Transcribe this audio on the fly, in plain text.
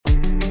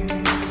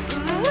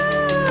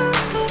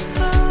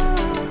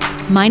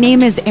My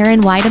name is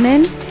Erin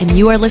Weideman, and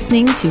you are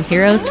listening to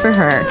Heroes for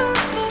Her.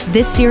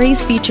 This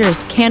series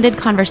features candid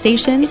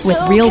conversations with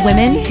real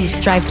women who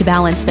strive to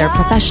balance their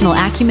professional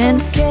acumen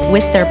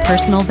with their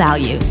personal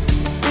values.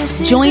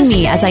 Join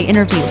me as I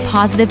interview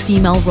positive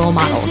female role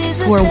models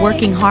who are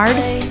working hard,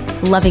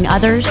 loving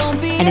others,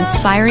 and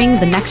inspiring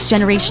the next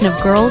generation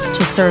of girls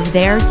to serve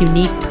their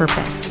unique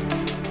purpose.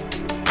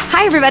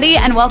 Hi, everybody,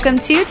 and welcome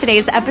to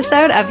today's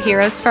episode of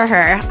Heroes for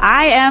Her.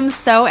 I am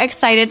so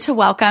excited to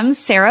welcome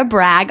Sarah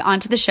Bragg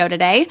onto the show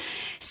today.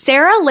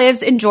 Sarah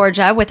lives in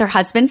Georgia with her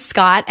husband,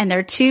 Scott, and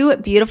their two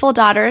beautiful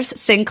daughters,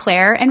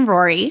 Sinclair and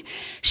Rory.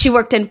 She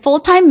worked in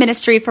full-time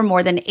ministry for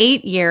more than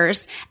 8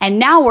 years and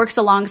now works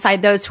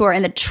alongside those who are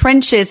in the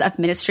trenches of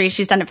ministry.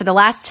 She's done it for the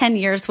last 10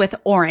 years with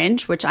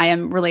Orange, which I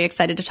am really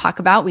excited to talk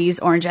about. We use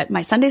Orange at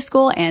my Sunday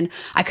school, and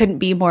I couldn't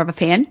be more of a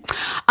fan.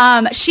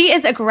 She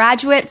is a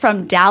graduate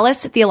from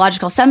Dallas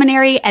Theological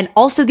Seminary and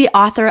also the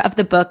author of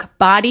the book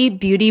Body,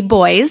 Beauty,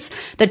 Boys,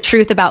 The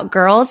Truth About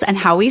Girls and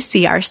How We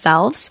See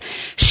Ourselves.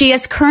 She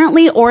is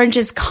currently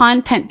Orange's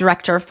content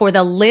director for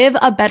the Live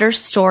a Better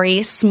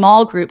Story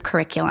small group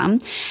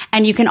curriculum.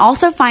 And you can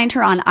also find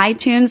her on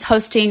iTunes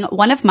hosting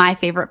one of my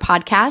favorite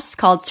podcasts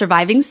called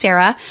Surviving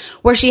Sarah,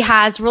 where she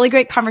has really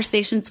great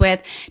conversations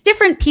with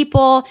different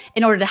people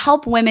in order to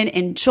help women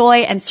enjoy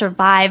and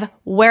survive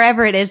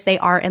wherever it is they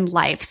are in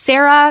life.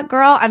 Sarah,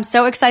 girl, I'm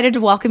so excited to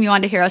welcome you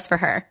onto Heroes for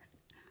Her.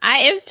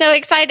 I am so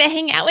excited to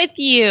hang out with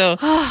you.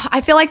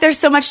 I feel like there's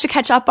so much to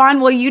catch up on.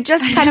 Will you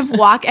just kind of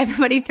walk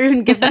everybody through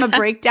and give them a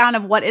breakdown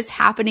of what is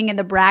happening in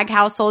the Bragg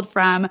household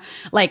from,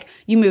 like,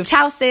 you moved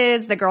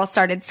houses, the girls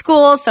started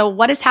school. So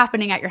what is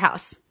happening at your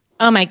house?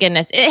 Oh my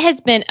goodness. It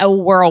has been a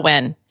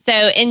whirlwind. So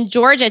in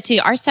Georgia too,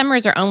 our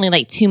summers are only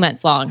like 2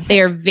 months long. They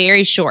are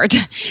very short.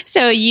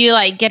 So you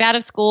like get out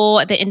of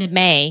school at the end of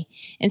May.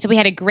 And so we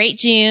had a great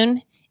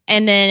June,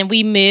 and then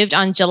we moved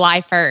on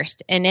July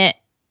 1st, and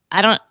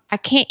I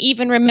can't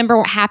even remember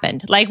what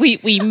happened. Like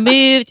we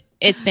moved,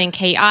 it's been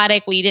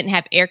chaotic. We didn't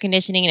have air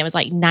conditioning, and it was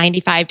like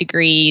 95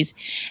 degrees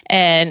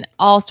and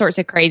all sorts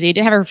of crazy. We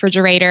didn't have a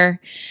refrigerator,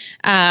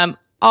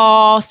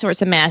 all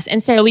sorts of mess.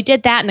 And so we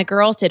did that, and the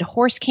girls did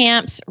horse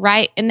camps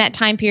right in that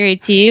time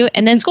period too.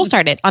 And then school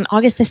started on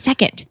August the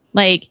 2nd.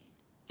 Like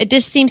it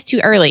just seems too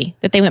early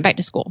that they went back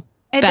to school.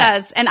 It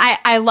does. And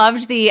I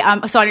loved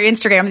so on your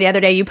Instagram the other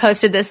day, you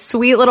posted this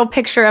sweet little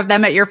picture of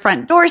them at your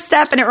front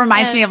doorstep. And it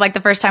reminds me of like the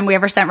first time we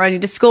ever sent Ronnie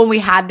to school. We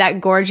had that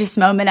gorgeous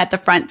moment at the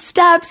front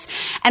steps.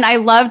 And I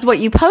loved what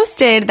you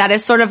posted. That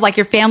is sort of like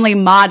your family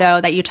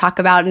motto that you talk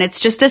about. And it's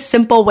just a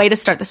simple way to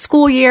start the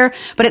school year,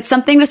 but it's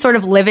something to sort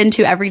of live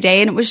into every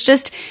day. And it was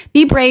just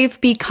be brave,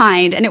 be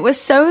kind. And it was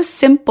so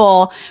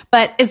simple.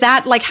 But is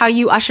that like how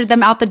you ushered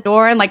them out the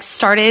door and like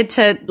started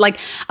to like,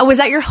 was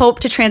that your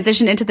hope to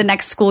transition into the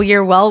next school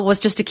year? Well,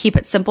 was just to keep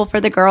it simple for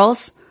the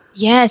girls?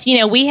 Yes. You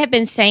know, we have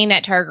been saying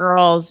that to our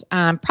girls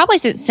probably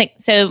since,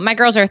 so my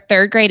girls are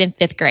 3rd grade and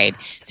 5th grade.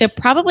 So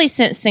probably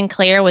since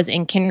Sinclair was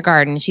in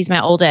kindergarten, she's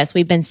my oldest,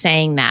 we've been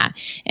saying that.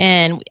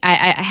 And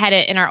I had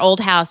it in our old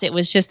house. It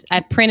was just,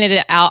 I printed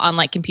it out on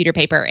like computer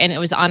paper, and it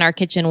was on our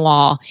kitchen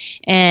wall.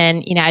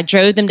 And, you know, I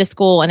drove them to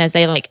school, and as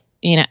they like,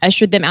 you know,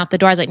 ushered them out the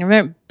door, I was like,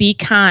 remember, be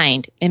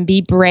kind and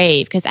be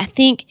brave. Because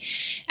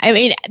I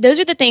mean, those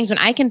are the things when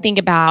I can think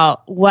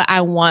about what I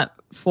want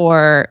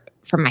for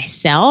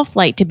myself,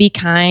 like to be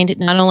kind,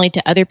 not only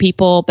to other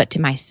people, but to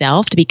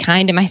myself, to be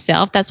kind to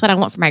myself. That's what I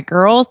want for my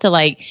girls, to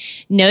like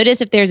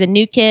notice if there's a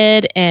new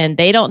kid and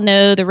they don't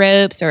know the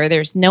ropes, or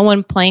there's no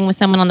one playing with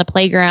someone on the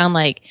playground,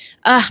 like,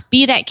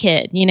 be that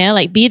kid, you know,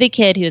 like be the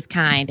kid who is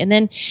kind,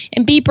 and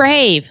be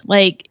brave.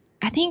 Like,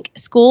 I think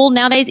school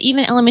nowadays,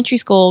 even elementary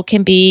school,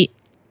 can be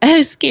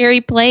a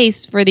scary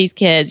place for these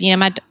kids. You know,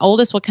 my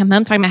oldest will come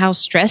home talking about how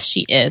stressed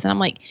she is. And I'm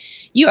like,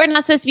 you are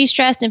not supposed to be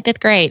stressed in 5th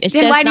grade. It's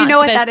then just why do you know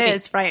what that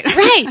is, right?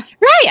 Right.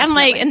 I'm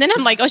like, and then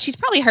I'm like, oh, she's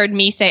probably heard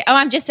me say, oh,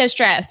 I'm just so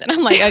stressed. And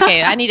I'm like,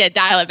 okay, I need to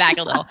dial it back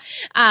a little.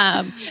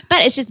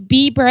 But it's just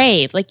be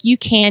brave. Like, you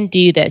can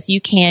do this. You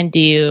can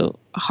do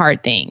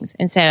hard things.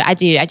 And so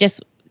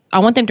I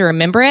want them to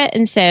remember it.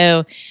 And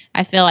so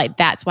I feel like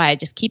that's why I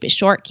just keep it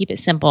short, keep it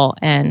simple,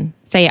 and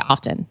say it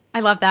often. I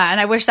love that. And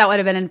I wish that would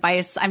have been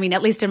advice. I mean,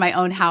 at least in my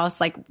own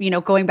house, like, you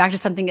know, going back to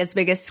something as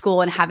big as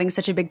school and having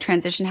such a big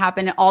transition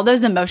happen, all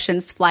those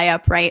emotions fly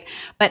up, right?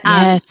 But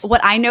yes.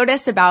 What I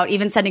notice about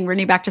even sending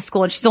Rooney back to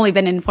school, and she's only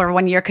been in for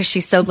 1 year because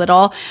she's so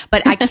little,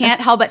 but I can't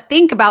help but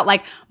think about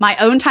like my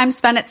own time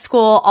spent at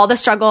school, all the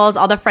struggles,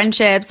 all the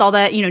friendships, all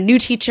the, you know, new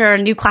teacher,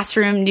 new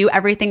classroom, new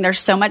everything.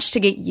 There's so much to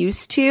get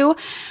used to.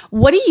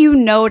 What do you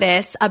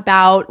notice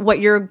about what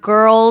your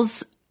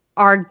girls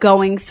are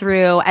going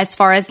through as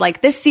far as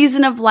like this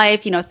season of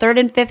life, you know, 3rd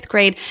and 5th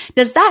grade?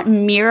 Does that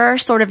mirror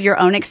sort of your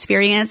own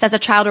experience as a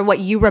child, or what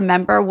you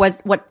remember was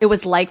what it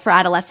was like for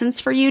adolescence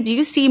for you? Do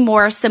you see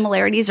more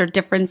similarities or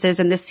differences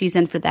in this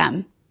season for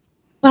them?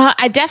 Well,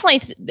 I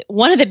definitely,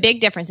 one of the big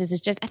differences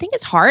is just, I think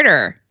it's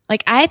harder.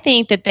 Like, I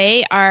think that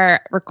they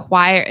are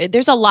required,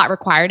 there's a lot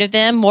required of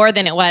them, more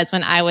than it was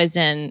when I was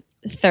in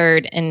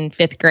 3rd and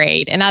 5th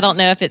grade. And I don't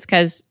know if it's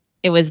because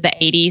it was the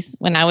 80s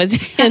when I was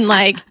in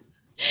like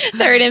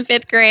third and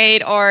fifth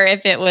grade, or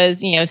if it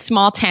was,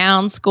 small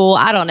town school.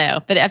 I don't know,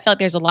 but I feel like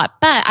there's a lot.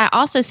 But I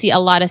also see a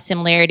lot of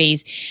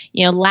similarities.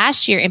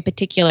 Last year in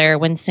particular,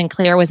 when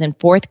Sinclair was in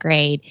fourth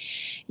grade,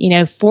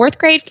 fourth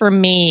grade for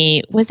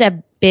me was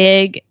a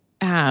big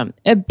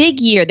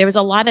year. There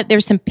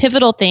was some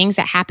pivotal things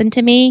that happened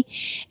to me.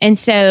 And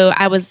so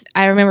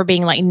I remember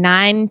being like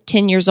 9,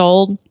 10 years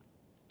old.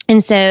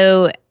 And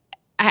so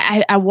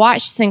I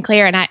watched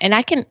Sinclair, and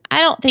I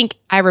don't think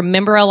I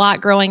remember a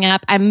lot growing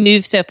up. I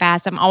move so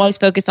fast. I'm always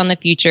focused on the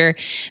future.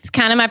 It's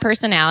kind of my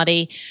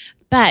personality.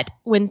 But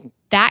when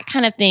that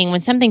kind of thing, when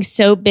something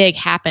so big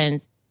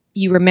happens,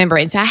 you remember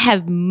it. And so I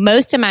have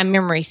most of my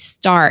memories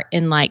start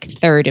in like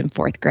third and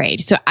fourth grade.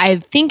 So I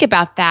think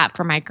about that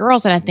for my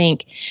girls, and I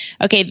think,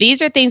 okay,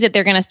 these are things that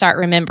they're going to start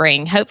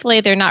remembering. Hopefully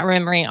they're not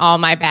remembering all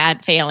my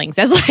bad failings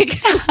as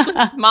like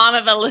mom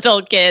of a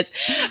little kids,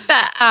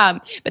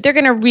 but they're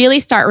going to really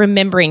start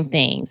remembering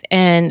things,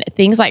 and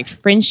things like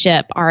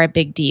friendship are a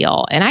big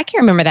deal. And I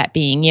can remember that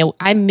being,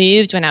 I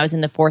moved when I was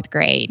in the fourth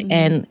grade,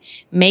 and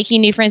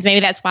making new friends. Maybe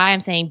that's why I'm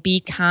saying be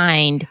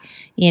kind.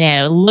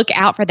 Look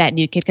out for that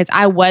new kid, because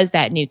I was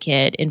that new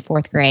kid in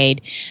fourth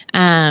grade.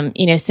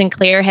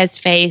 Sinclair has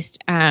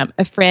faced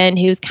a friend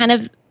who's kind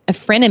of a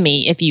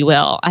frenemy, if you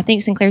will. I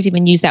think Sinclair's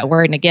even used that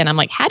word. And again, I'm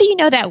like, how do you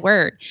know that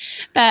word?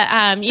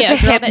 But such a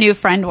hip new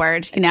friend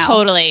word,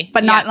 Totally.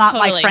 But not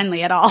totally. like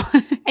friendly at all.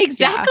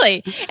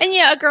 Exactly. Yeah.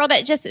 And a girl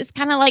that just is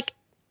kind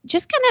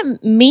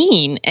of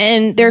mean,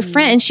 and their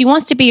friend, she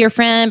wants to be your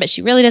friend, but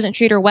she really doesn't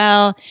treat her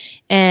well.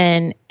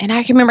 And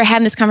I can remember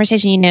having this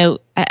conversation,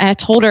 I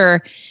told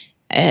her,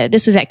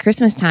 this was at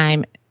Christmas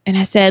time. And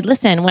I said,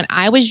 listen, when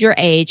I was your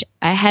age,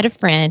 I had a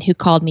friend who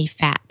called me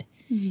fat,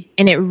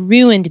 and it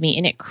ruined me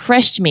and it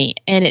crushed me.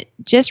 And it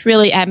just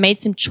really, I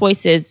made some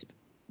choices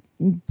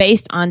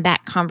based on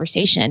that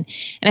conversation.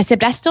 And I said,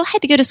 but I still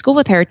had to go to school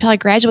with her until I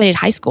graduated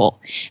high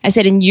school. I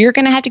said, and you're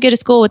going to have to go to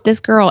school with this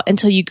girl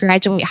until you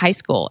graduate high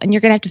school. And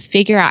you're going to have to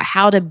figure out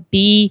how to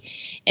be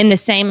in the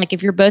same, like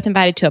if you're both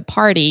invited to a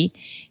party,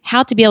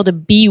 how to be able to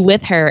be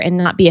with her and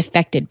not be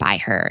affected by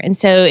her. And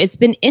so it's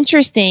been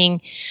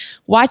interesting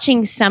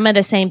watching some of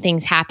the same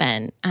things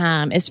happen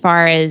as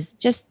far as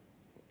just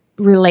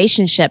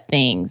relationship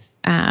things.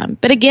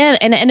 But again,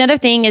 and another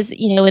thing is,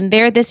 when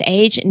they're this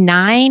age,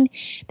 9,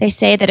 they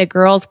say that a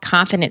girl's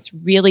confidence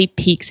really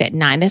peaks at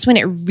 9. That's when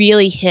it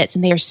really hits,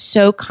 and they are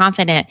so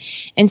confident.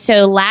 And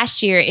so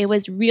last year, it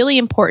was really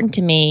important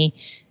to me.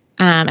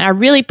 And I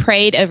really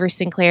prayed over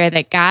Sinclair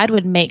that God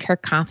would make her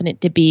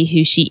confident to be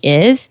who she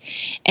is.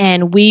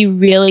 And we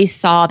really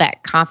saw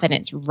that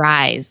confidence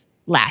rise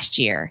last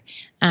year.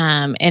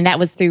 And that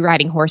was through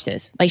riding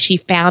horses. Like, she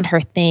found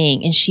her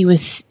thing, and she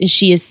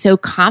is so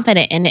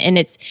confident.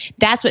 And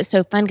that's what's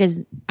so fun, because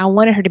I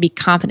wanted her to be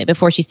confident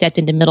before she stepped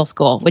into middle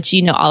school, which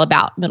all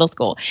about middle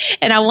school.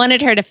 And I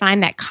wanted her to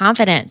find that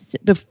confidence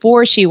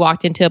before she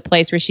walked into a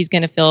place where she's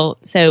going to feel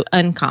so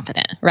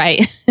unconfident.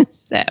 Right.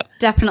 So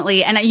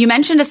definitely. And you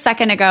mentioned a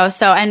second ago.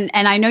 So, and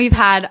I know you've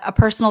had a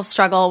personal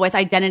struggle with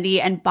identity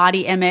and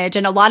body image,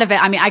 and a lot of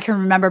it, I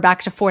can remember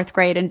back to fourth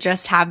grade and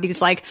just have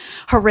these like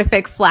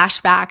horrific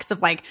flashbacks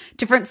of like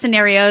different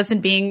scenarios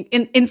and being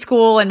in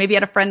school and maybe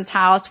at a friend's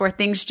house where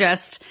things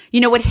just,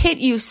 would hit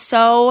you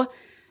so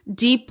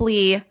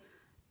deeply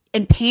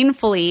and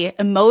painfully,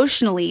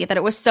 emotionally, that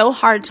it was so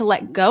hard to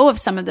let go of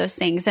some of those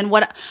things. And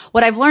what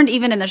I've learned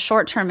even in the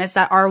short term is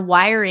that our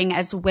wiring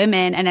as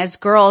women and as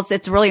girls,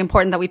 it's really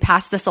important that we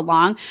pass this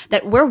along,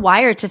 that we're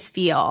wired to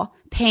feel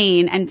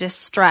pain and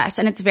distress.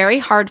 And it's very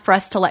hard for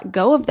us to let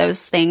go of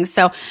those things.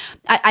 So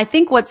I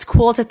think what's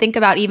cool to think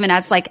about, even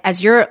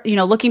as you're,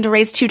 looking to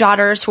raise 2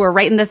 daughters who are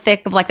right in the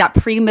thick of like that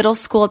pre-middle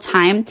school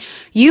time,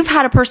 you've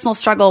had a personal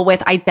struggle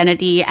with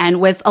identity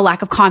and with a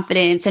lack of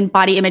confidence and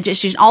body image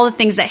issues and all the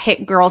things that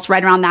hit girls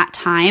right around that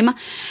time.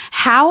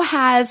 How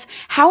has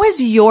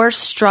your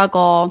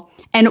struggle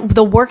and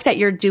the work that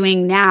you're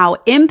doing now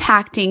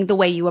impacting the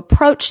way you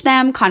approach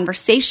them,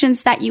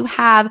 conversations that you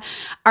have?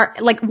 Are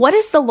like, what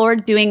is the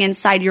Lord doing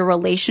inside your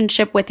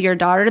relationship with your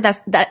daughter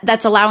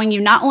that's allowing you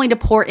not only to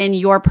pour in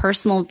your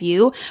personal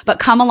view, but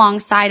come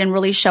alongside and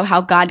really show how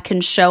God can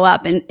show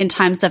up in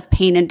times of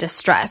pain and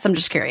distress? I'm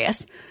just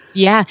curious.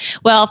 Yeah.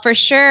 Well, for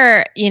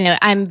sure,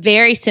 I'm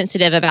very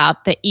sensitive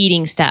about the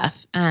eating stuff.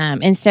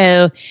 And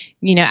so,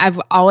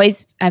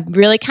 I've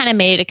really kind of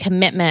made a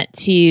commitment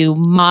to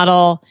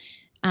model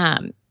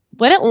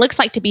what it looks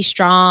like to be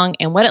strong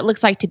and what it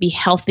looks like to be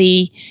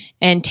healthy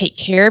and take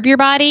care of your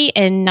body,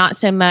 and not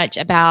so much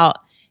about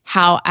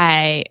how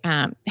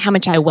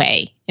much I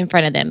weigh in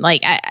front of them.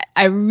 Like,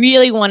 I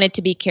really wanted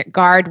to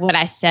guard what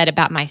I said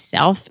about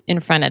myself in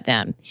front of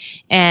them.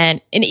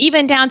 And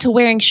even down to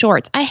wearing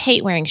shorts. I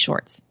hate wearing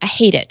shorts. I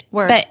hate it.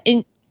 Word.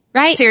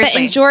 Right? Seriously.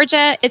 But in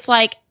Georgia, it's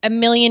like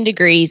 1,000,000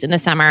 degrees in the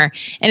summer.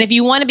 And if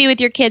you want to be with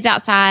your kids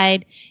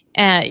outside,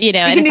 you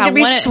can either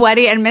be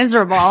sweaty and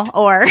miserable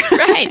or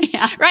right.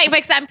 Yeah. Right.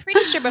 Because I'm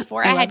pretty sure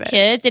before I had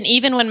kids, and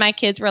even when my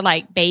kids were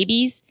like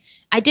babies,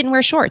 I didn't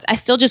wear shorts. I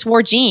still just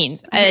wore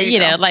jeans.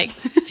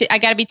 I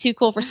got to be too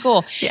cool for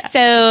school. Yeah. So,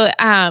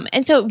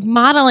 and so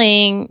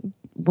modeling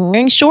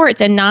wearing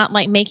shorts and not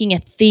like making a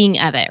thing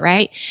of it.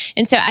 Right.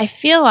 And so I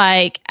feel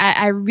like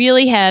I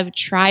really have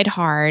tried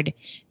hard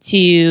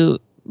to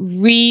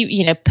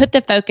put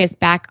the focus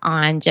back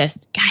on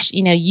just, gosh,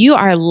 you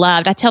are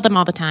loved. I tell them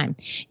all the time,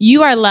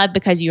 you are loved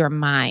because you are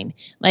mine.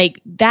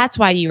 Like, that's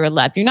why you are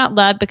loved. You're not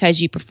loved because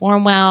you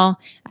perform well.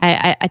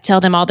 I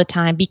tell them all the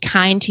time, be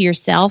kind to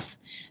yourself.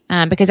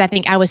 Because I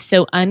think I was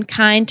so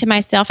unkind to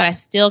myself, and I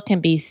still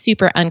can be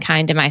super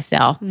unkind to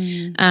myself.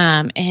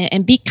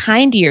 And be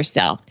kind to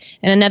yourself.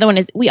 And another one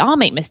is, we all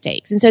make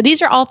mistakes. And so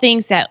these are all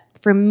things that,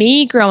 for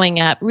me growing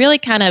up, really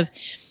kind of,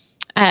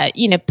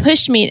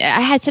 pushed me.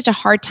 I had such a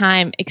hard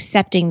time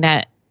accepting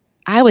that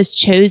I was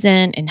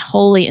chosen and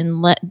holy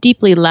and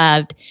deeply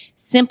loved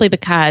simply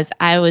because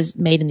I was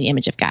made in the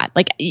image of God.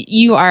 Like,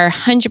 you are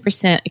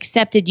 100%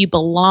 accepted, you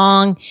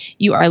belong,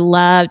 you are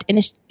loved, and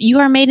you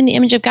are made in the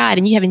image of God,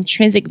 and you have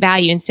intrinsic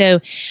value. And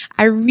so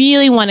I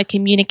really want to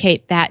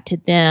communicate that to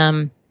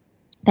them,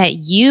 that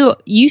you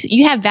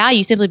have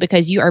value simply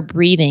because you are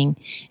breathing,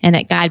 and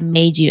that God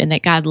made you, and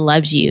that God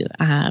loves you.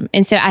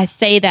 And so I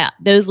say that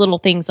those little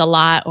things a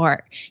lot,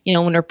 or,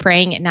 when we're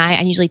praying at night,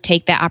 I usually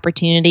take that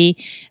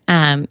opportunity,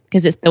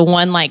 because it's the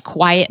one like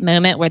quiet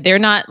moment where they're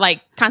not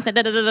like constant,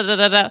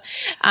 and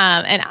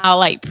I'll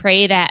like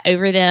pray that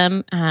over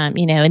them,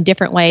 in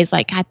different ways.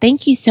 Like, God,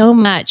 thank you so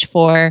much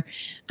for,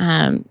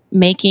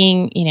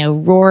 making,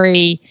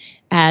 Rory,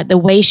 the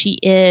way she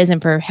is,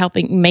 and for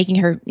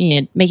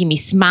making me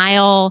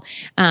smile,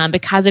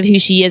 because of who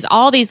she is,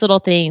 all these little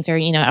things, or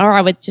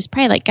I would just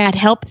pray like, God,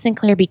 help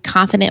Sinclair be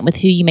confident with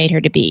who you made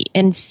her to be.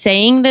 And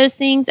saying those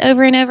things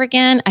over and over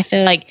again, I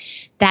feel like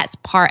that's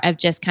part of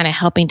just kind of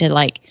helping to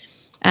like,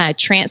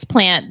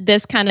 transplant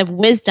this kind of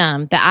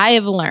wisdom that I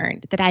have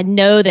learned, that I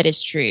know that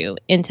is true,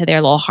 into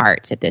their little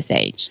hearts at this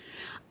age.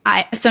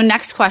 So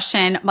next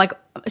question,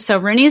 so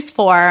Rooney's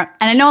 4,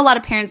 and I know a lot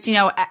of parents,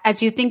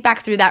 as you think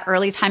back through that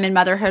early time in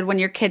motherhood when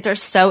your kids are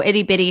so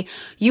itty bitty,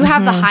 you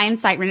have the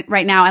hindsight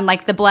right now, and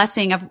like the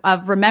blessing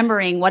of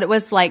remembering what it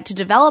was like to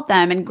develop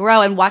them and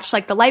grow and watch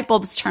like the light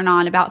bulbs turn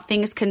on about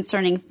things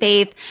concerning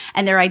faith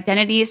and their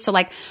identities. So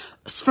like,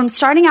 from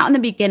starting out in the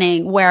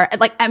beginning, where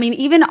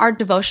even our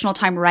devotional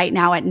time right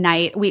now at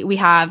night, we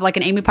have like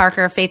an Amy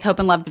Parker Faith, Hope,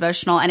 and Love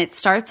devotional, and it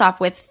starts off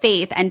with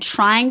faith and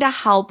trying to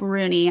help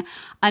Rooney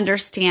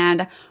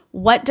understand,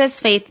 what does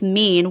faith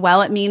mean?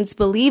 Well, it means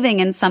believing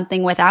in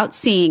something without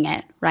seeing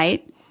it,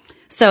 right?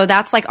 So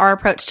that's like our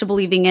approach to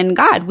believing in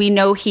God. We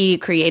know He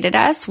created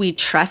us. We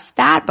trust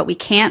that, but we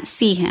can't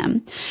see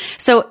Him.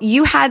 So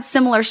you had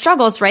similar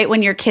struggles, right,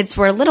 when your kids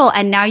were little,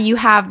 and now you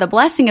have the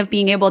blessing of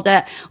being able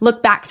to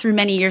look back through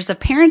many years of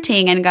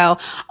parenting and go,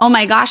 oh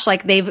my gosh,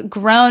 like they've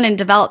grown and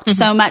developed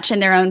so much in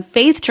their own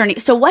faith journey.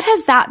 So what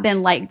has that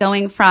been like,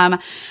 going from,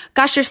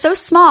 gosh, you're so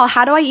small,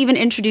 how do I even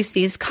introduce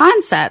these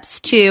concepts,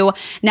 to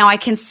now I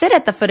can sit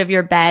at the foot of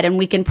your bed and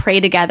we can pray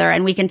together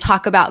and we can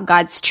talk about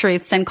God's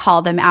truths and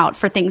call them out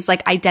for things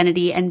like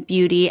identity and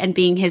beauty and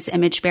being His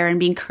image bearer and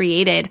being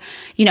created,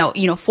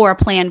 for a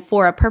plan,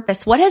 for a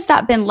purpose. What has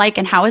that been like,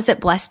 and how has it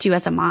blessed you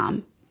as a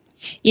mom?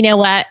 You know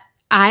what?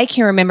 I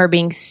can remember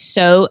being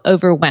so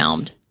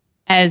overwhelmed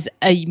as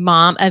a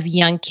mom of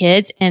young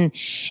kids and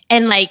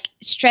like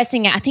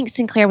stressing out. I think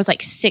Sinclair was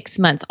like 6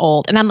 months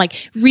old, and I'm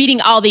like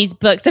reading all these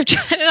books and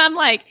I'm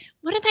like,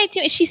 what am I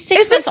doing? She's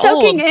 6 months old. Is this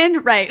soaking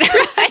in? Right.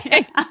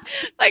 Right.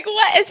 Like,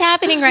 what is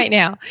happening right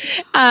now?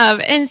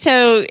 And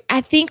so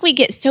I think we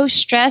get so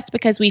stressed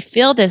because we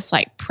feel this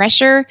like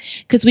pressure,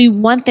 because we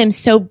want them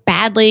so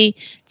badly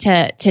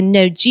to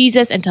know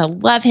Jesus and to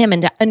love Him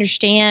and to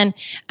understand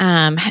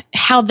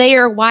how they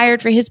are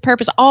wired for His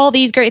purpose, all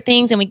these great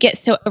things. And we get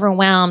so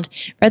overwhelmed,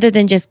 rather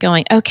than just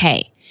going,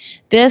 okay,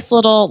 this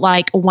little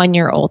like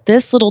 1-year-old,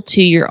 this little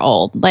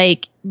 2-year-old,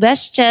 like,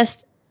 let's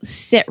just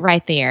sit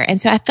right there.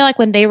 And so I feel like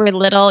when they were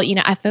little,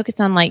 I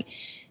focused on like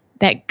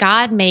that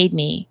God made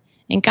me,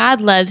 and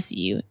God loves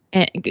you,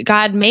 and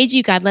God made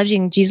you, God loves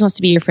you, and Jesus wants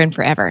to be your friend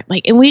forever.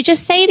 Like, and we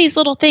just say these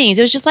little things.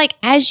 It was just like,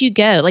 as you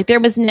go, like there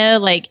was no,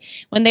 like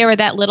when they were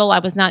that little, I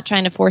was not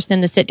trying to force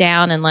them to sit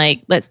down and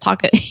like, let's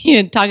talk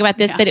about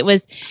this, but it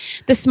was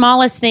the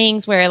smallest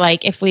things where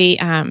like, if we,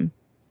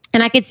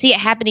 and I could see it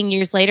happening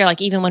years later,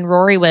 like even when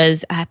Rory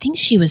was, I think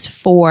she was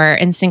 4,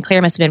 and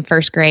Sinclair must have been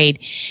first grade,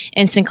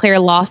 and Sinclair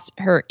lost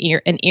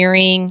an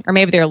earring, or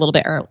maybe they're a little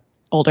bit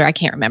older. I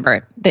can't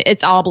remember.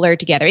 It's all blurred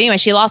together. Anyway,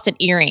 she lost an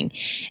earring,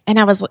 and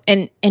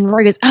and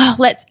Rory goes, oh,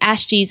 let's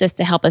ask Jesus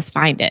to help us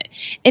find it.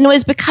 And it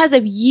was because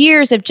of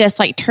years of just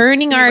like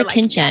turning our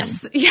attention.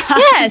 Yes.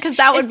 Yeah. Because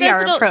that would be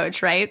our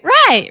approach, right?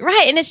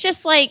 Right. And it's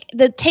just like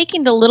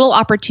taking the little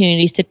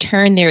opportunities to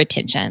turn their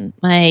attention,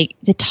 like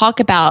to talk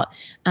about,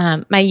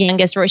 my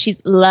youngest, Rory, she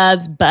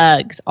loves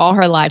bugs. All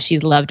her life,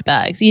 she's loved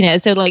bugs,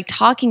 so like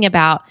talking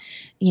about,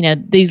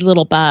 these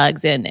little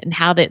bugs and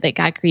how that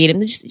God created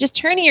them, just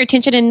turning your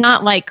attention, and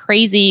not like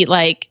crazy,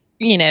 like,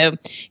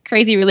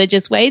 crazy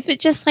religious ways, but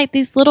just like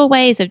these little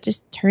ways of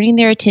just turning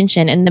their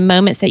attention in the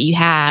moments that you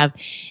have,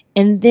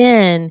 And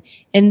then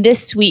in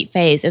this sweet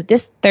phase of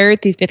this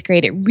 3rd through 5th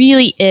grade, it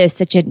really is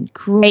such a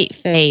great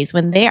phase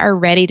when they are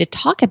ready to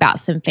talk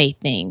about some faith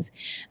things.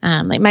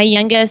 Like my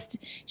youngest,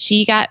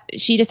 she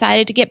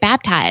decided to get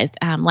baptized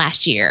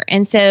last year.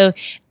 And so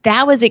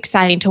that was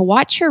exciting to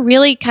watch her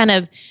really kind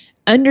of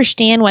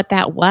understand what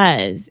that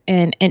was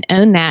and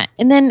own that.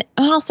 And then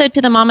also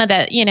to the mama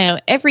that,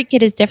 every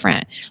kid is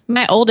different.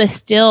 My oldest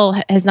still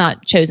has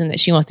not chosen that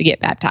she wants to get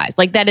baptized.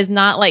 Like that is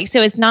not like,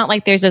 so it's not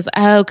like there's this,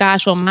 oh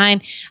gosh, well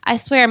I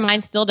swear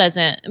mine still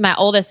doesn't. My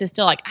oldest is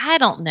still like, I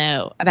don't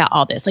know about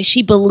all this. Like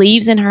she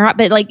believes in her,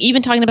 but like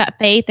even talking about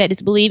faith, that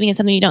is believing in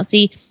something you don't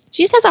see,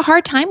 she just has a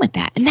hard time with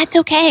that. And that's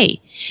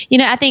okay.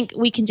 I think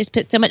we can just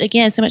put so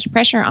much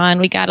pressure on.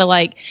 We got to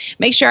like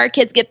make sure our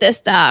kids get this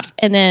stuff.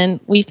 And then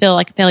we feel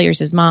like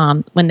failures as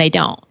mom when they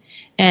don't.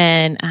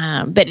 And,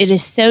 but it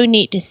is so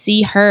neat to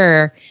see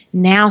her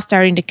now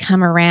starting to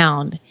come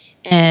around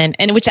and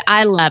which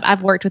I love.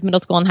 I've worked with middle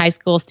school and high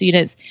school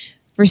students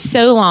for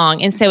so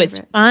long. And so it's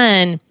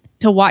fun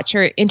to watch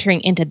her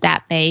entering into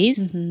that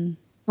phase. Mm-hmm.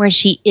 Where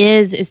she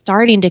is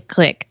starting to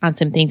click on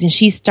some things and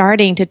she's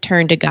starting to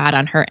turn to God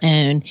on her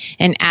own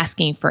and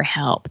asking for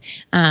help.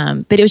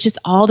 But it was just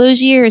all those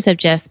years of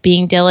just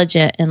being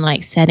diligent and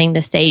like setting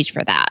the stage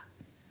for that.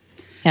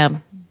 So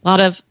a lot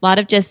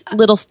of just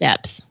little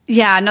steps.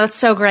 Yeah, no, it's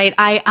so great.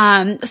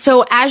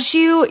 So as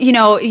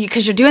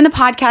because you're doing the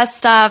podcast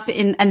stuff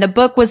and the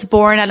book was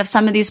born out of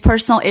some of these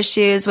personal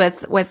issues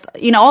with,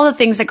 all the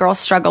things that girls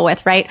struggle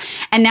with, right?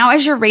 And now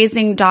as you're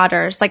raising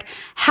daughters, like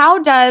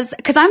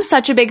cause I'm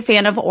such a big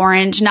fan of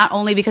Orange, not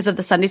only because of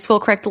the Sunday school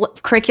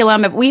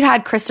curriculum, but we've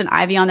had Kristen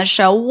Ivy on the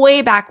show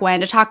way back when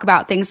to talk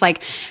about things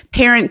like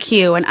Parent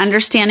Cue and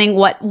understanding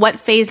what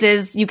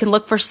phases you can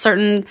look for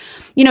certain,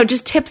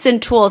 just tips and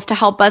tools to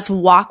help us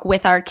walk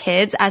with our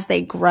kids as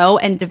they grow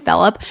and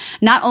develop,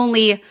 not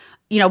only,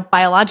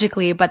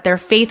 biologically, but their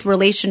faith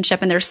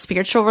relationship and their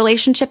spiritual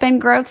relationship and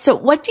growth. So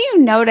what do you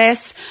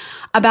notice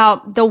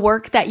about the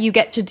work that you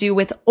get to do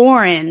with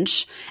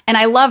Orange? And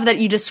I love that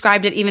you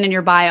described it even in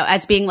your bio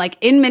as being like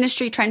in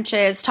ministry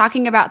trenches,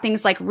 talking about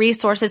things like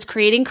resources,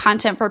 creating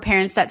content for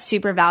parents that's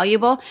super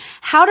valuable.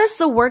 How does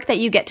the work that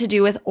you get to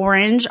do with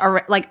Orange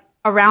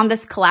around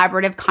this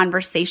collaborative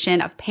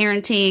conversation of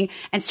parenting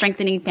and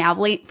strengthening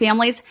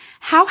families,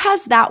 how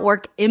has that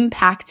work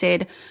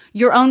impacted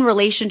your own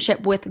relationship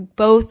with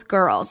both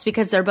girls?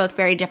 Because they're both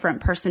very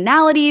different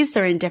personalities.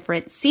 They're in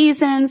different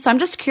seasons. So I'm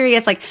just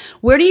curious, like,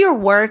 where do your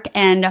work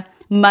and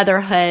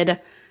motherhood,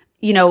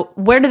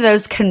 where do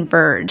those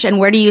converge? And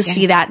where do you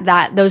see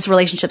that those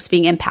relationships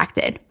being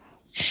impacted?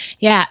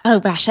 Yeah.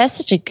 Oh gosh, that's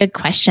such a good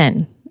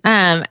question.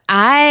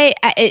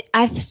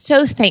 I'm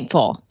so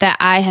thankful that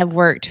I have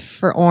worked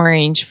for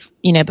Orange,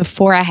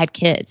 before I had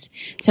kids.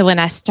 So when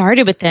I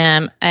started with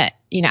them,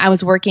 I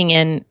was working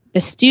in the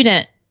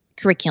student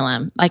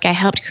curriculum. Like I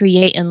helped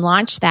create and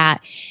launch that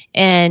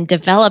and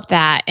develop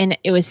that. And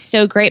it was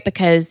so great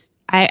because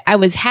I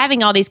was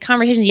having all these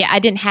conversations. Yeah, I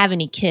didn't have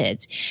any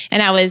kids.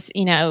 And I was,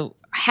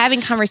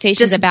 having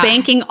conversations about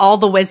banking all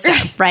the wisdom,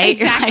 right?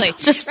 Exactly. Like,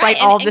 just write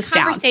all this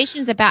down.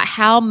 Conversations about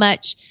how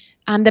much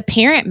the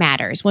parent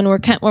matters when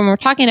we're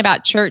talking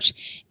about church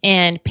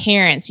and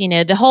parents.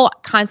 The whole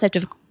concept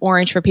of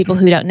Orange, for people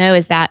who don't know,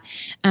 is that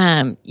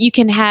you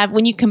can have,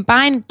 when you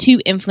combine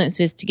two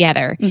influences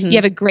together, you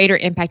have a greater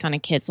impact on a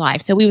kid's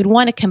life. So we would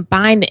want to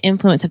combine the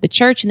influence of the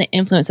church and the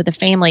influence of the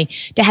family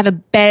to have a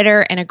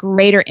better and a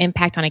greater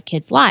impact on a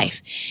kid's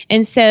life.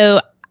 And so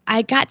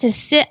I got to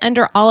sit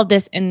under all of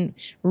this and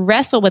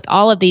wrestle with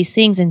all of these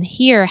things and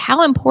hear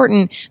how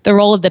important the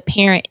role of the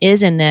parent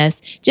is in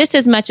this, just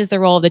as much as the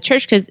role of the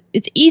church, because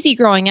it's easy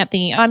growing up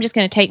thinking, I'm just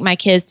going to take my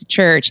kids to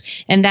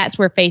church and that's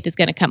where faith is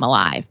going to come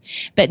alive.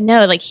 But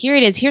no, like here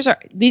it is.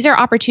 These are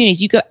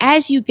opportunities. You go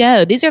as you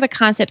go. These are the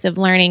concepts of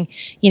learning,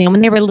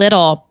 when they were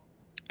little.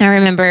 I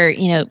remember,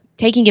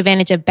 taking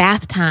advantage of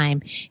bath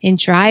time and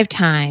drive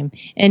time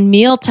and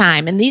meal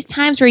time and these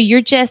times where you're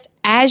just,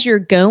 as you're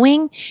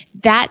going,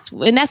 that's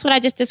what I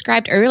just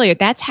described earlier.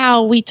 That's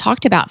how we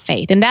talked about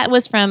faith. And that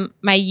was from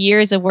my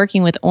years of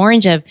working with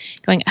Orange, of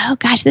going, oh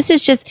gosh, this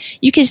is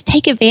just, you can just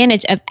take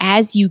advantage of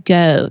as you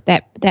go,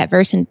 that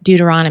verse in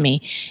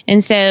Deuteronomy.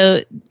 And so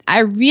I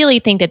really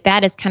think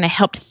that has kind of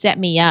helped set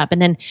me up. And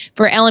then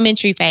for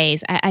elementary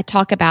phase, I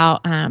talk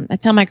about, I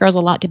tell my girls a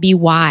lot to be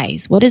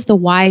wise. What is the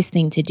wise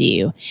thing to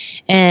do?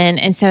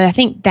 And so I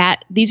think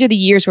that these are the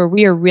years where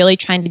we are really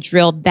trying to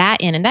drill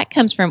that in. And that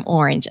comes from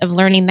Orange, of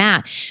learning that.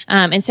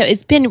 And so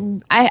it's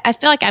been, I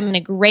feel like I'm in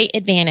a great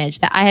advantage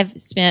that I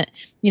have spent,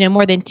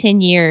 more than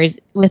 10 years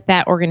with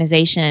that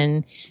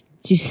organization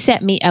to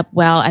set me up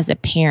well as a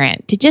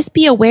parent, to just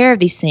be aware of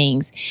these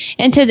things.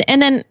 And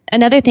then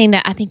another thing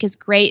that I think is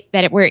great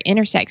that where it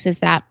intersects is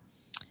that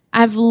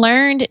I've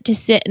learned to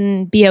sit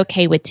and be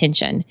okay with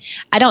tension.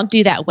 I don't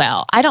do that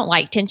well. I don't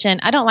like tension.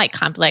 I don't like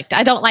conflict.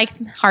 I don't like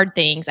hard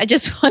things. I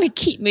just want to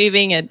keep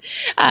moving and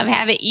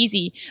have it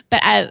easy.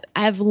 But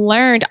I've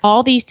learned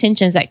all these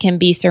tensions that can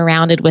be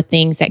surrounded with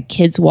things that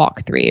kids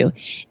walk through,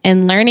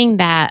 and learning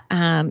that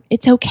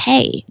it's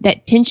okay,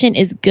 that tension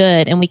is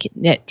good, and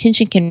that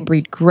tension can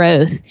breed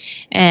growth.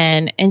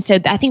 And so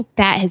I think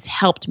that has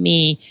helped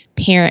me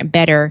parent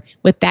better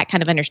with that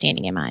kind of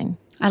understanding in mind.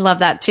 I love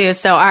that too.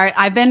 So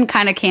I've been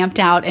kind of camped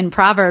out in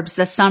Proverbs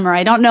this summer.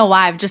 I don't know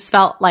why. I've just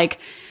felt like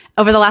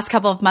over the last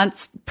couple of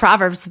months,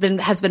 Proverbs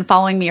has been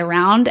following me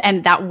around,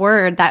 and that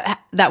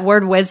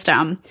word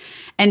wisdom,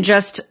 and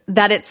just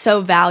that it's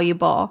so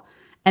valuable.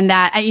 And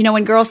that, you know,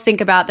 when girls think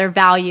about their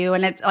value,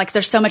 and it's like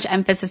there's so much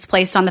emphasis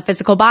placed on the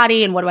physical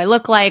body and what do I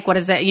look like? What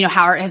is it? You know,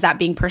 how is that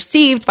being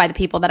perceived by the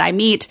people that I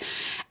meet?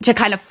 To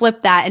kind of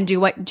flip that and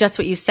do what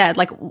you said.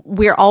 Like,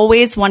 we're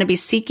always want to be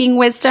seeking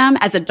wisdom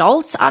as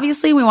adults.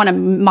 Obviously, we want to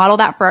model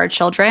that for our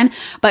children,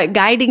 but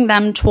guiding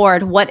them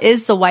toward what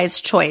is the wise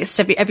choice.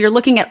 If you're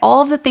looking at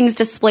all of the things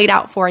displayed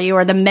out for you,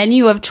 or the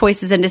menu of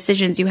choices and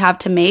decisions you have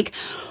to make,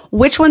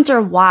 which ones are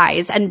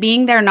wise, and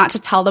being there not to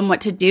tell them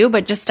what to do,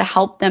 but just to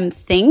help them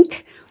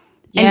think.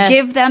 Yes. And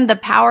give them the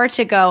power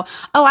to go,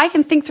 oh, I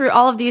can think through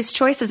all of these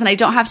choices, and I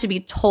don't have to be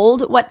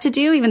told what to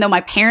do, even though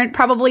my parent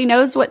probably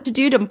knows what to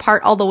do, to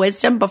impart all the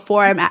wisdom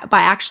before I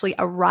actually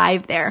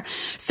arrive there.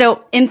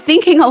 So in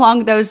thinking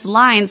along those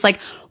lines, like,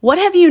 what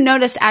have you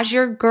noticed as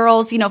your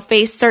girls, you know,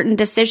 face certain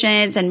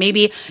decisions, and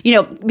maybe, you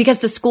know, because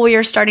the school year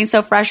is starting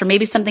so fresh, or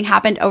maybe something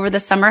happened over the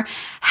summer,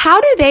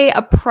 how do they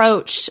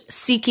approach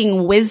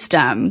seeking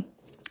wisdom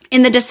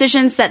in the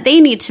decisions that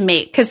they need to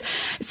make? Because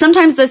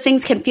sometimes those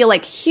things can feel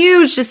like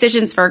huge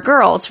decisions for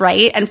girls,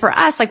 right? And for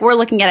us, like, we're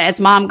looking at it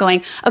as mom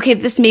going, okay,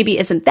 this maybe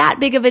isn't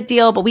that big of a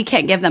deal, but we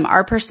can't give them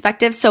our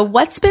perspective. So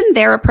what's been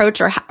their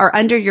approach, or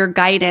under your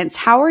guidance?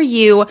 How are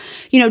you,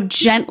 you know,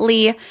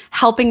 gently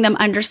helping them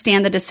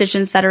understand the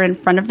decisions that are in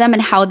front of them,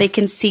 and how they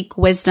can seek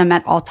wisdom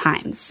at all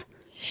times?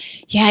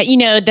 Yeah, you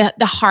know,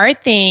 the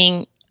hard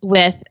thing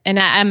with, and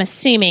I'm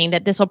assuming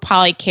that this will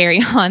probably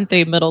carry on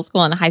through middle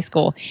school and high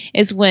school,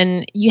 is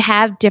when you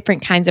have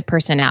different kinds of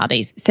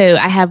personalities. So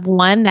I have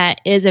one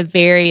that is a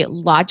very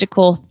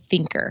logical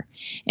thinker,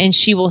 and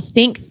she will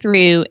think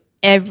through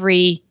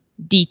every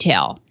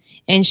detail,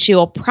 and she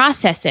will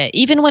process it.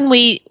 Even when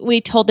we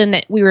told them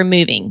that we were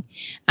moving,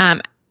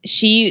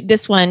 she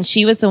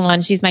was the one,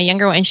 she's my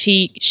younger one, and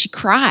she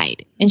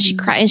cried, and she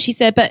cried, and she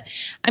said, but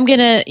I'm going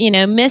to, you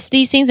know, miss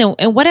these things.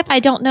 And what if I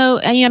don't know,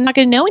 I'm not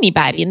going to know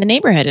anybody in the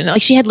neighborhood. And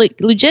like, she had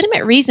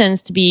legitimate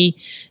reasons to be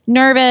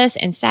nervous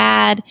and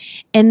sad.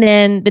 And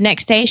then the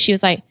next day she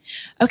was like,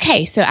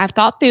 okay, so I've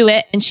thought through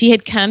it. And she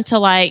had come to,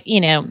 like,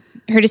 you know,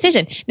 her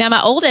decision. Now,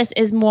 my oldest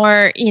is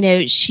more, you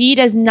know, she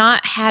does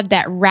not have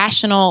that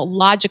rational,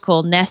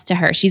 logicalness to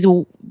her. She's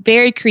a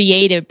very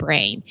creative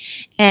brain.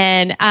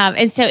 And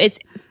so it's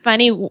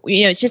funny,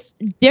 you know, it's just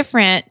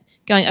different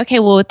going, okay,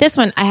 well, with this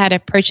one, I had to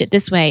approach it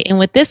this way. And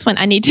with this one,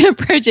 I need to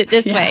approach it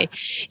this way.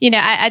 You know,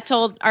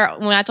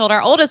 when I told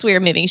our oldest we were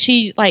moving,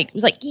 she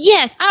was like,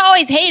 yes, I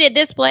always hated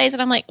this place.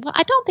 And I'm like, well,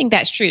 I don't think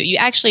that's true. You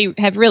actually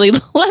have really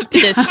loved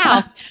this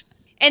house.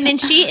 And then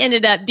she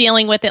ended up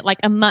dealing with it like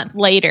a month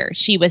later.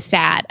 She was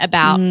sad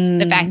about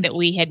the fact that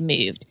we had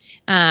moved,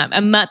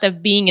 a month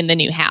of being in the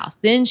new house.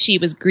 Then she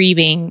was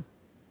grieving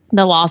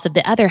the loss of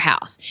the other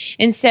house.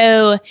 And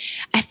so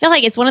I feel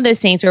like it's one of those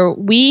things where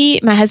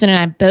my husband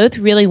and I both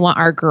really want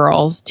our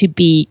girls to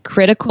be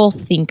critical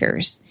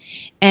thinkers.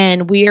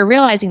 And we are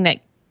realizing that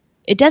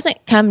it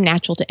doesn't come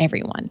natural to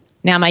everyone.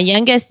 Now, my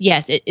youngest,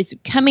 yes, it's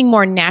coming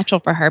more natural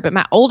for her, but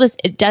my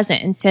oldest, it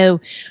doesn't. And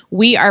so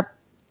we are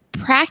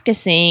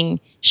practicing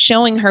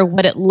showing her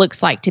what it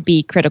looks like to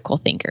be critical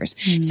thinkers.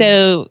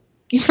 So,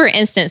 for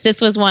instance, this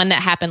was one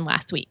that happened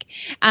last week.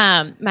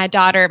 My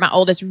daughter, my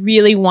oldest,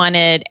 really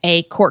wanted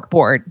a cork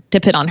board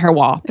to put on her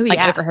wall,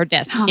 over her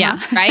desk. Uh-huh.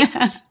 Yeah,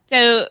 right?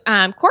 So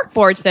cork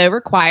boards, though,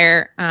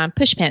 require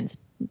push pins,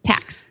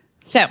 tacks.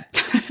 So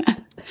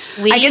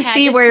I can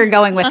see where you're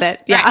going with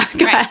it. Yeah.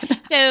 Right.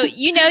 So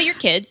you know your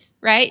kids,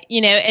 right?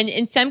 You know,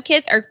 and some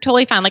kids are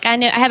totally fine. Like I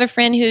have a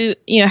friend who,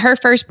 you know, her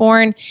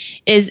firstborn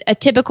is a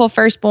typical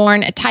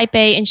firstborn, a type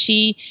A, and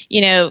she, you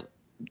know,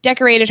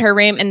 decorated her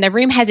room, and the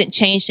room hasn't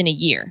changed in a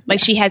year. Like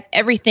she has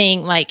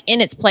everything like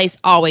in its place,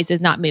 always, is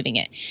not moving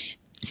it.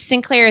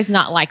 Sinclair is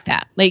not like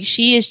that. Like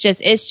it's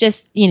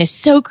just, you know,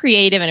 so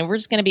creative, and we're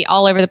just going to be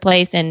all over the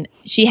place. And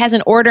she has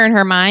an order in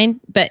her mind,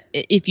 but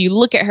if you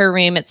look at her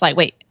room, it's like,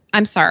 wait,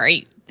 I'm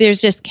sorry, there's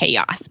just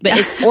chaos, but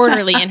it's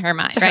orderly in her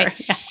mind, right?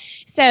 Yeah.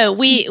 So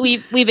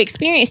we've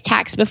experienced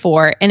tax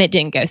before, and it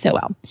didn't go so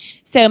well.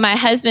 So my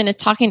husband is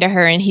talking to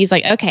her, and he's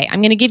like, okay,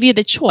 I'm going to give you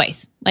the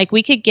choice. Like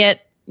we could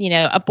get, you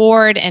know, a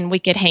board, and we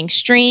could hang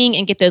string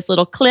and get those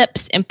little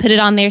clips and put it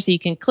on there so you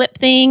can clip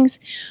things,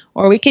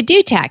 or we could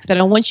do tax, but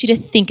I want you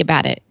to think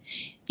about it.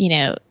 You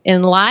know,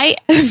 in light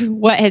of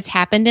what has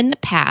happened in the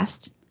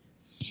past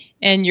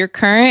and your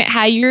current,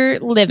 how you're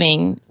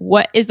living,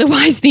 what is the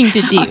wise thing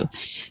to do?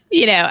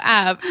 You know,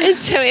 and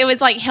so it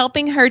was like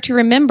helping her to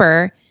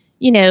remember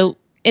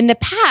in the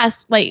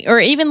past, like, or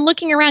even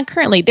looking around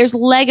currently, there's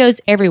Legos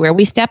everywhere.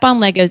 We step on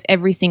Legos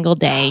every single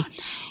day.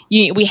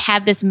 We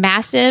have this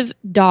massive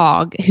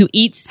dog who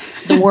eats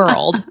the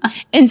world.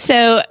 And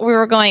so we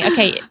were going,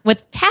 okay, with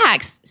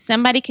tacks,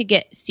 somebody could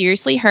get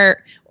seriously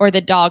hurt or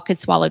the dog could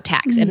swallow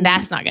tacks, and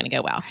that's not going to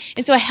go well.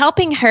 And so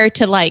helping her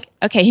to like,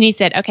 okay, and he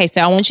said, okay,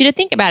 so I want you to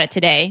think about it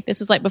today. This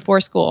was like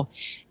before school.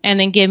 And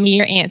then give me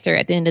your answer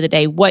at the end of the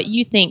day, what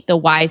you think the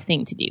wise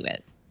thing to do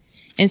is.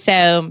 And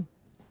so,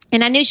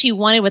 and I knew she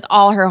wanted with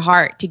all her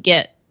heart to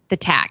get the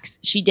tacks.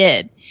 She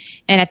did.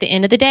 And at the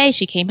end of the day,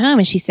 she came home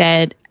and she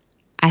said,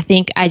 I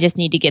think I just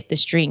need to get the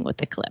string with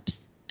the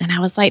clips. And I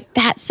was like,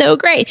 that's so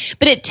great.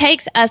 But it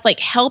takes us like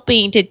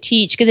helping to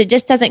teach because it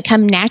just doesn't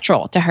come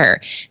natural to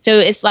her. So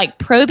it's like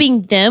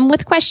probing them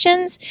with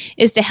questions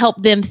is to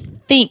help them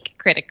think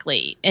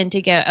critically and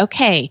to go,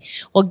 okay,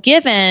 well,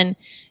 given,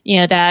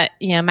 that,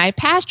 my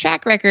past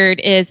track record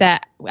is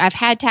that I've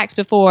had tacks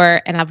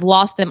before and I've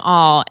lost them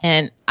all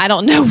and I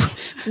don't know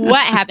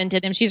what happened to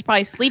them. She's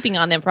probably sleeping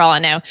on them for all I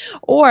know.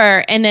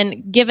 And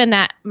then given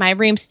that my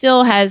room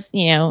still has,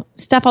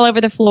 stuff all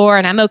over the floor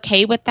and I'm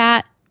okay with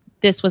that,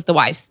 this was the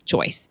wise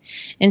choice.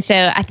 And so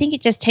I think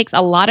it just takes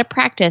a lot of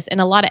practice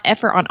and a lot of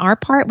effort on our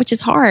part, which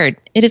is hard.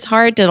 It is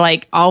hard to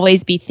like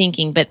always be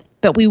thinking, but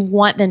we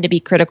want them to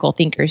be critical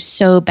thinkers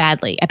so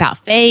badly about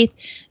faith,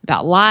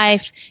 about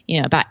life,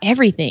 about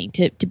everything,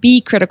 to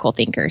be critical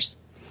thinkers.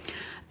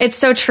 It's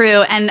so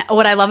true. And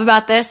what I love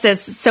about this is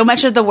so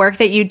much of the work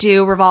that you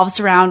do revolves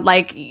around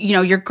like,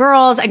 your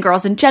girls and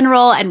girls in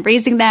general and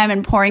raising them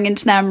and pouring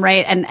into them,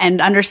 right?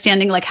 And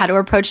understanding like how to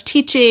approach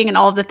teaching and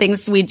all of the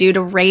things we do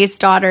to raise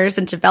daughters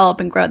and develop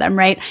and grow them,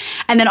 right?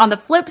 And then on the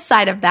flip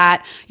side of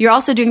that, you're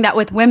also doing that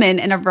with women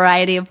in a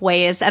variety of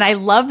ways. And I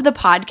love the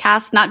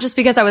podcast, not just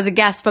because I was a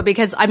guest, but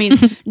because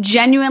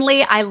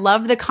genuinely, I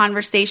love the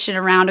conversation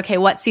around, okay,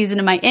 what season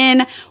am I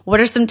in?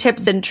 What are some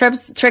tips and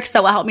tricks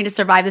that will help me to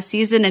survive the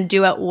season and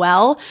do it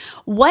well?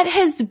 What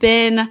has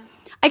been,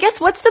 I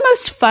guess, what's the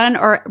most fun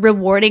or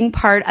rewarding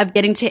part of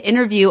getting to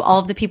interview all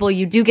of the people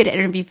you do get to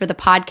interview for the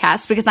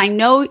podcast? Because I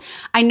know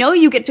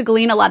you get to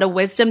glean a lot of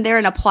wisdom there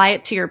and apply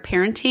it to your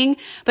parenting,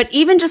 but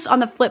even just on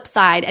the flip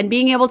side and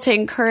being able to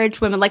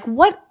encourage women, like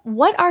what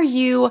are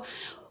you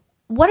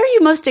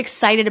most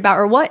excited about,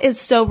 or what is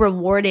so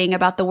rewarding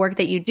about the work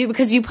that you do?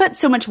 Because you put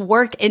so much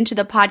work into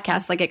the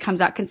podcast, like it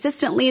comes out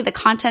consistently. The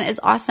content is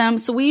awesome.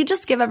 So will you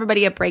just give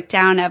everybody a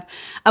breakdown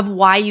of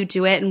why you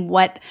do it and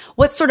what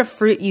sort of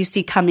fruit you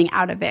see coming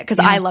out of it? Because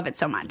I love it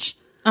so much.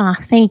 Oh,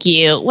 thank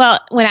you. Well,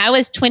 when I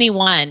was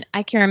 21,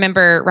 I can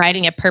remember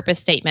writing a purpose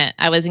statement.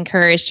 I was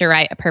encouraged to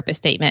write a purpose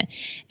statement.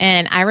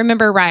 And I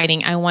remember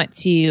writing, I want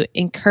to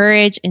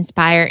encourage,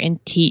 inspire,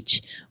 and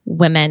teach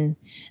women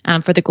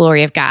for the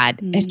glory of God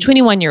as a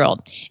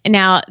 21-year-old. And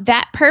now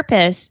that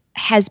purpose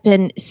has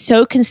been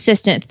so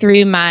consistent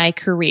through my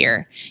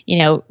career,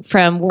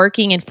 from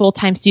working in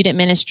full-time student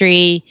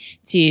ministry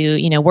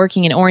to,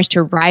 working in Orange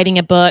to writing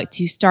a book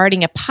to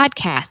starting a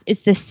podcast.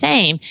 It's the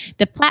same.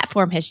 The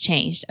platform has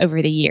changed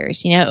over the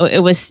years.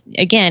 It was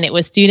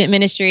student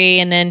ministry,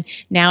 and then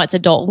now it's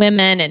adult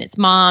women and it's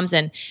moms.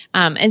 And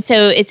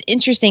so it's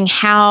interesting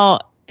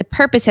how the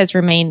purpose has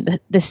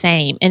remained the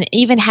same. And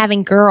even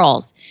having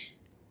girls,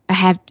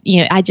 I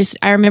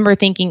remember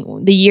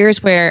thinking the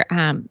years where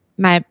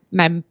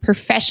my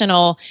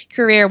professional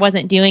career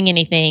wasn't doing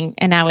anything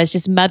and I was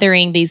just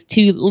mothering these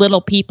two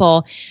little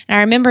people. And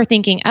I remember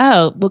thinking,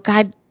 oh, well,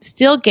 God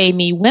still gave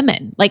me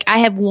women. Like I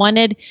have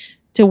wanted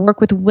to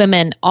work with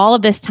women all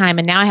of this time.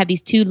 And now I have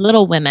these two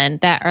little women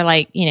that are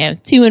like, 2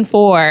 and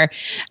 4.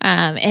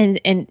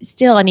 And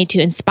still I need to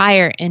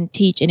inspire and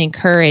teach and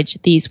encourage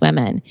these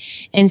women.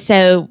 And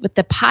so with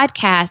the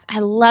podcast, I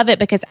love it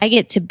because I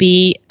get to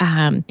be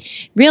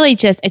really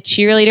just a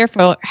cheerleader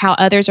for how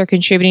others are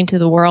contributing to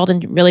the world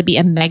and really be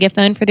a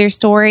megaphone for their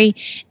story.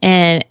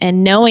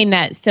 And knowing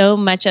that so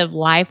much of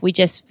life, we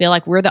just feel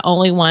like we're the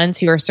only ones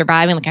who are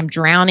surviving. Like I'm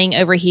drowning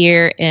over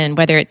here, and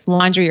whether it's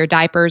laundry or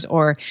diapers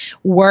or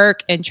work,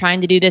 and trying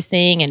to do this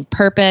thing and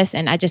purpose,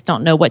 and I just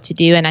don't know what to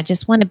do. And I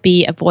just want to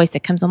be a voice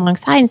that comes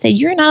alongside and say,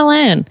 you're not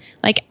alone.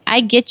 Like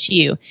I get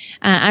you.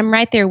 I'm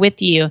right there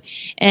with you.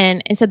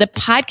 And so the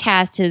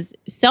podcast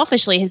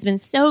has been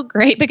so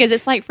great because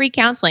it's like free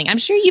counseling. I'm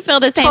sure you feel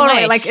the same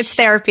way. Like it's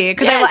therapy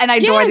because I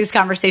adore these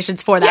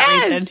conversations for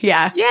that reason.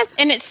 Yeah. Yes.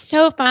 And it's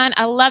so fun.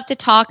 I love to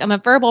talk. I'm a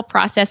verbal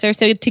processor.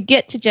 So to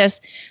get to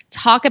just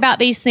talk about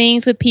these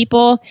things with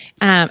people,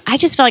 I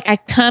just feel like I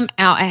come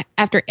out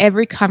after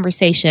every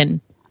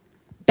conversation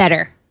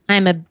better.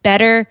 I'm a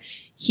better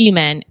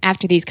human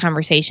after these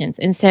conversations.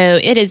 And so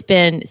it has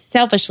been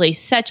selfishly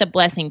such a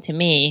blessing to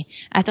me.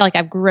 I feel like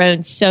I've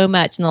grown so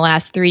much in the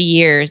last 3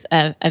 years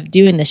of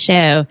doing the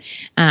show.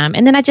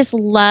 And then I just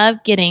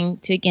love getting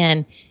to,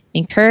 again,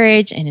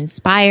 encourage and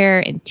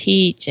inspire and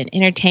teach and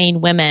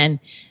entertain women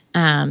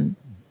to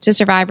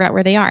survive right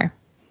where they are.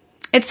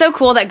 It's so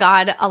cool that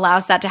God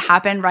allows that to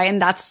happen, right?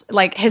 And that's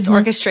like his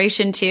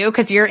orchestration too,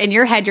 because you're in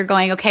your head, you're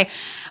going, okay,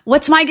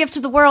 what's my gift to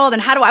the world?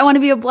 And how do I want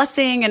to be a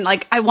blessing? And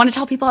like, I want to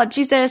tell people about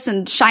Jesus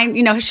and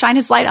shine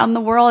his light on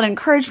the world,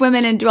 encourage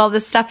women and do all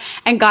this stuff.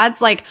 And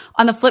God's like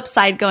on the flip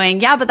side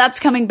going, yeah, but that's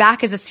coming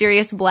back as a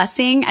serious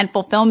blessing and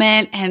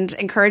fulfillment and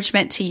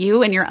encouragement to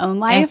you in your own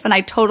life. Yes. And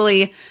I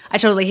totally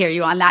hear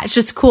you on that. It's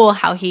just cool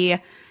how he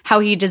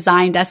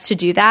designed us to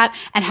do that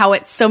and how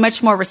it's so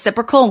much more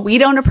reciprocal. We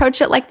don't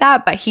approach it like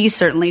that, but he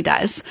certainly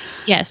does.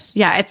 Yes.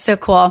 Yeah, it's so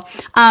cool.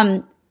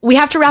 We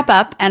have to wrap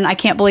up and I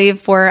can't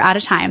believe we're out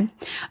of time,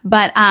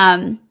 but,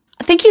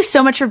 thank you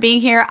so much for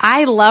being here.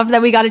 I love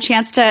that we got a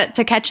chance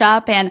to catch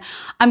up, and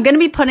I'm going to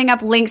be putting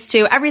up links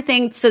to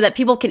everything so that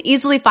people can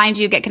easily find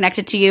you, get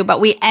connected to you.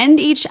 But we end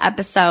each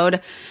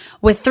episode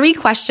with 3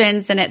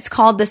 questions and it's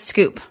called The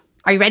Scoop.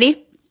 Are you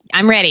ready?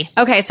 I'm ready.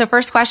 Okay. So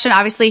first question,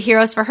 obviously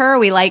Heroes for Her.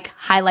 We like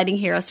highlighting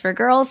heroes for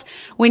girls.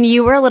 When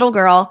you were a little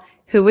girl,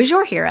 who was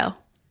your hero?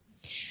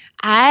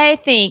 I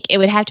think it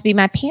would have to be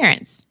my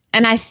parents.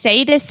 And I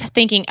say this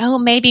thinking, oh,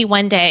 maybe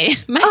one day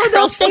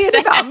they'll say it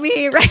about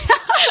me, right?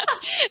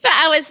 But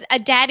I was a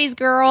daddy's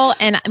girl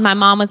and my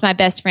mom was my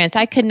best friend. So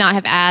I could not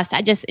have asked.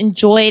 I just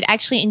enjoyed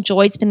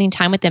spending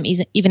time with them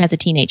even as a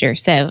teenager.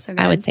 So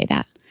I would say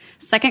that.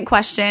 Second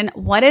question,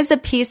 what is a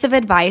piece of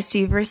advice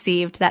you've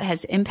received that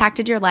has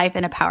impacted your life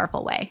in a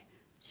powerful way?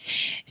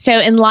 So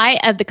in light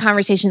of the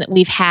conversation that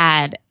we've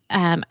had,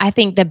 I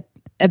think the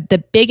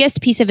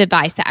biggest piece of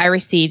advice that I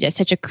received at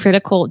such a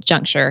critical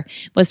juncture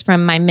was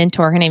from my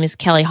mentor. Her name is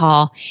Kelly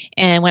Hall.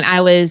 And when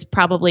I was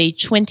probably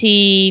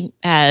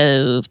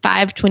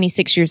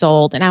 26 years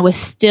old, and I was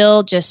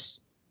still just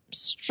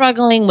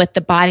struggling with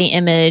the body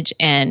image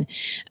and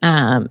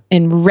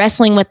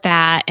wrestling with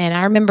that. And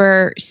I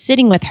remember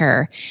sitting with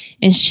her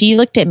and she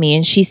looked at me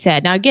and she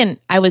said, now again,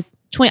 I was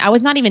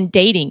not even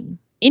dating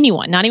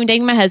anyone, not even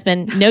dating my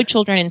husband, no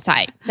children in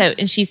sight.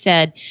 And she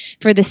said,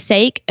 for the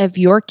sake of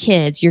your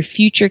kids, your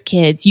future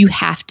kids, you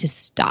have to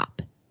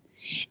stop.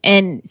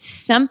 And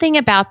something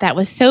about that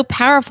was so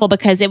powerful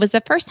because it was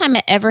the first time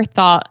I ever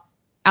thought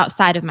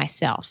outside of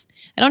myself.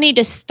 I don't need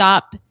to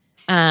stop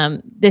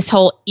this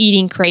whole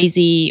eating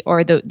crazy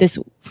or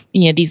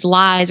these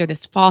lies or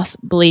this false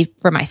belief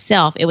for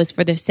myself. It was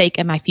for the sake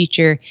of my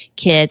future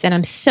kids. And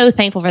I'm so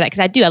thankful for that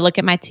because I look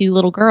at my 2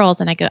 little girls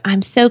and I go,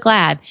 I'm so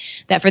glad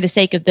that for the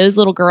sake of those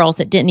little girls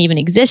that didn't even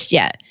exist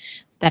yet,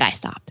 that I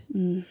stopped.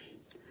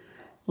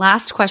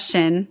 Last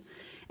question.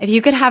 If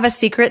you could have a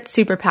secret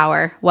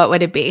superpower, what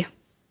would it be?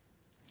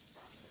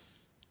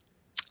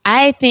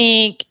 I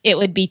think it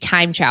would be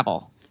time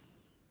travel.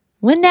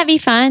 Wouldn't that be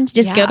fun to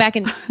just go back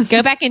in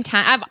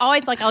time? I've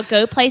always I'll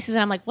go places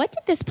and I'm like, what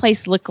did this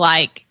place look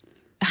like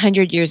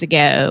 100 years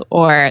ago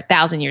or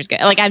 1,000 years ago?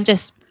 I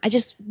just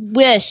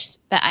wish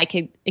that I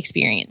could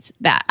experience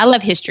that. I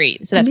love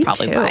history, so that's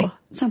probably why.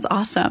 Sounds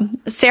awesome.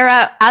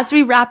 Sarah, as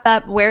we wrap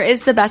up, where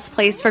is the best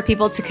place for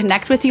people to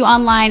connect with you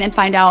online and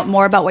find out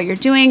more about what you're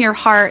doing, your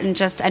heart,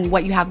 and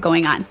what you have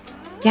going on?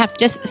 Yeah,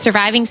 just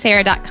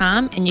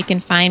survivingsarah.com, and you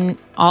can find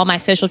all my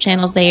social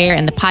channels there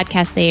and the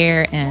podcast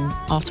there and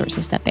all sorts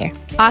of stuff there.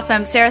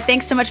 Awesome. Sarah,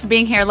 thanks so much for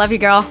being here. Love you,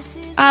 girl.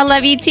 I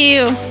love you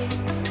too.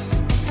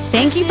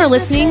 Thank you for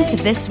listening to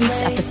this week's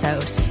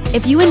episode.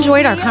 If you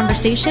enjoyed our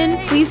conversation,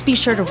 please be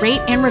sure to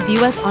rate and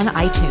review us on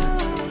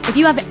iTunes. If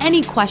you have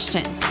any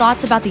questions,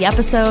 thoughts about the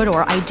episode,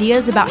 or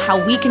ideas about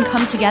how we can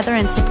come together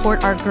and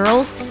support our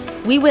girls,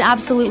 we would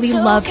absolutely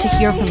love to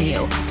hear from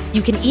you.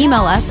 You can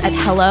email us at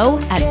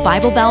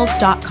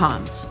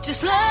hello@biblebells.com.